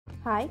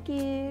Hi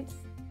kids!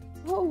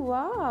 Oh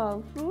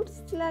wow, fruit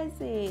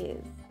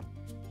slices!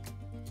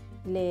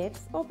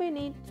 Let's open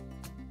it.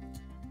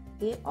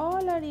 They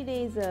all are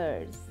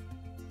erasers.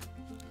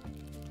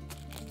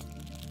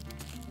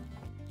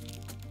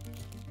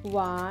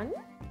 One,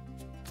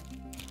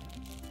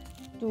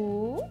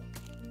 two,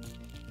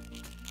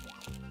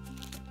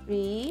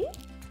 three,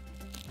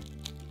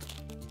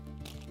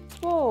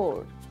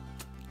 four.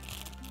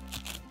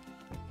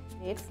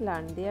 Let's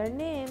learn their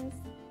names.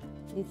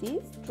 This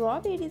is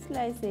strawberry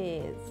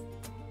slices.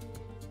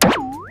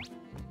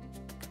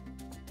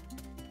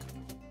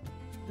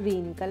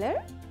 Green color,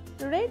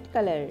 red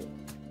color.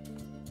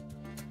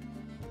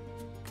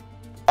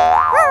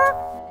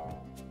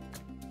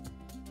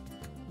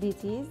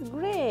 This is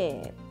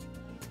grape.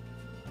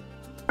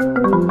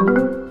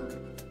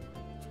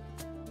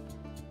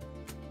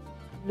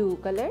 Blue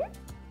color,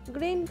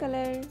 green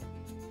color.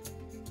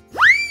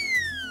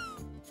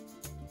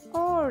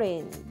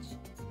 Orange.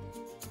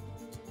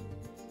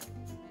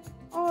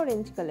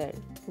 Orange color,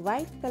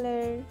 white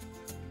color.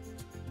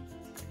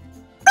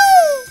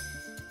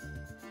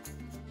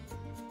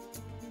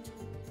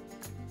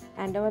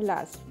 And our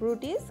last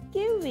fruit is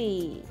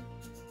kiwi.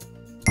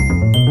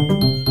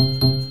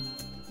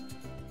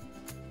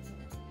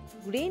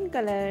 Green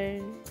color.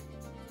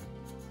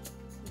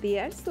 They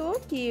are so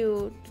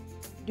cute.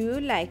 Do you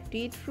like to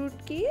eat fruit,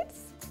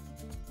 kids?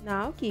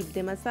 Now keep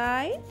them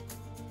aside.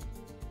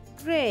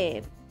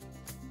 Grape.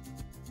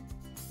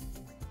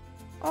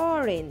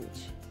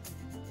 Orange.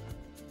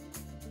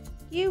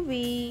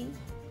 Kiwi.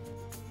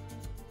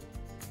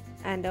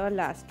 And our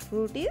last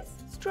fruit is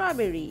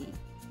strawberry.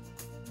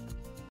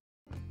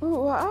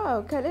 Oh,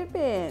 wow, color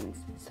pens.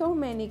 So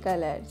many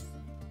colors.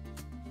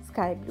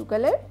 Sky blue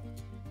color.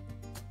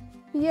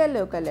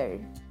 Yellow color.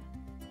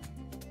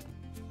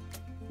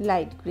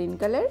 Light green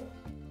color.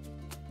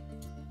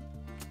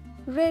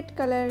 Red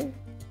color.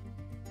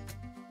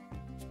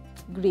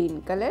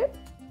 Green color.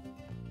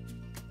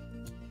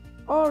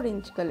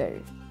 Orange color.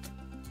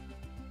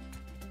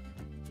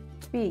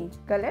 Pink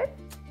color.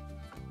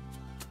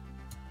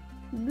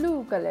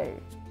 Blue color.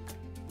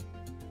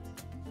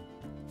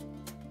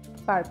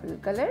 Purple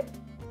color.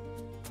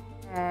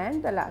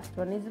 And the last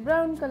one is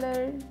brown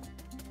color.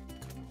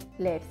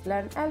 Let's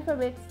learn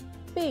alphabets.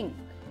 Pink.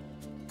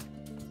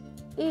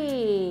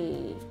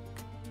 A.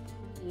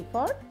 A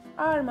for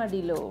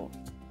armadillo.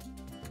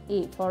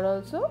 A for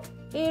also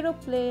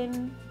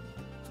aeroplane.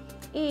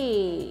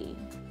 A.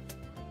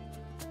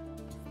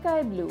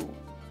 Sky blue.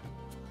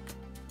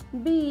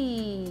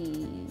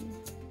 B.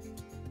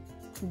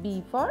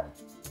 B for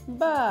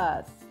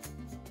bus.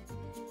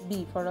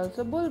 B for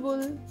also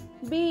bulbul.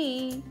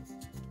 B.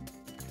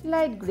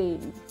 Light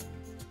green.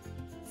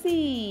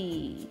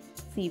 C.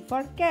 C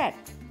for cat.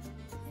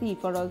 C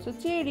for also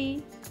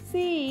cherry.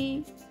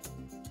 C.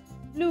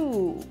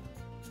 Blue.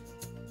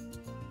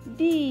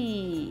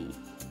 D.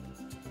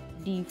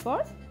 D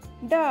for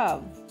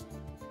dove.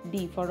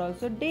 D for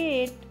also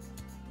date.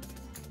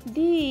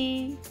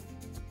 D.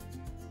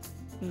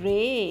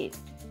 Red.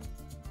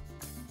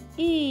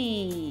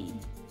 E. E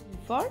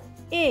for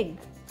egg.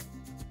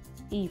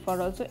 E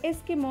for also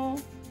Eskimo.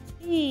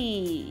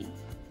 E.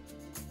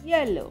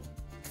 Yellow.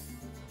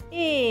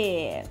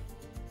 F.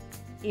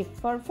 F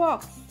for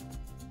fox.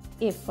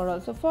 F for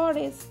also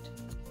forest.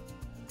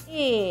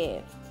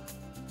 F.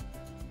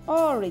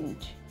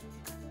 Orange.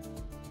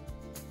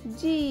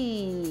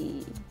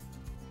 G.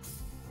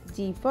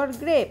 G for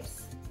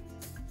grapes.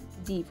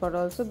 G for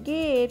also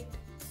gate.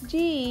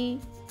 G.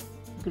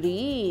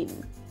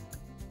 Green.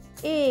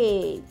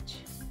 H.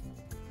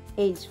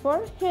 H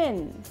for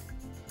hen.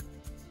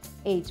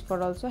 H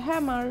for also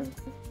hammer.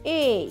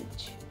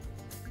 H.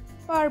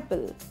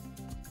 Purple.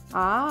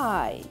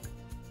 I.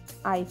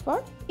 I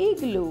for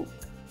igloo.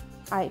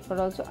 I for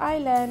also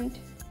island.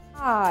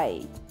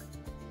 I.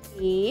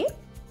 A,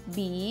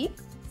 B,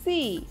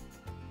 C,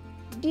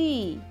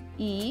 D,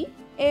 E,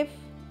 F,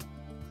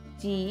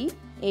 G,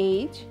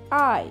 H,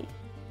 I.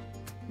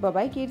 Bye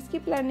bye kids,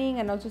 keep learning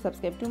and also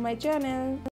subscribe to my channel.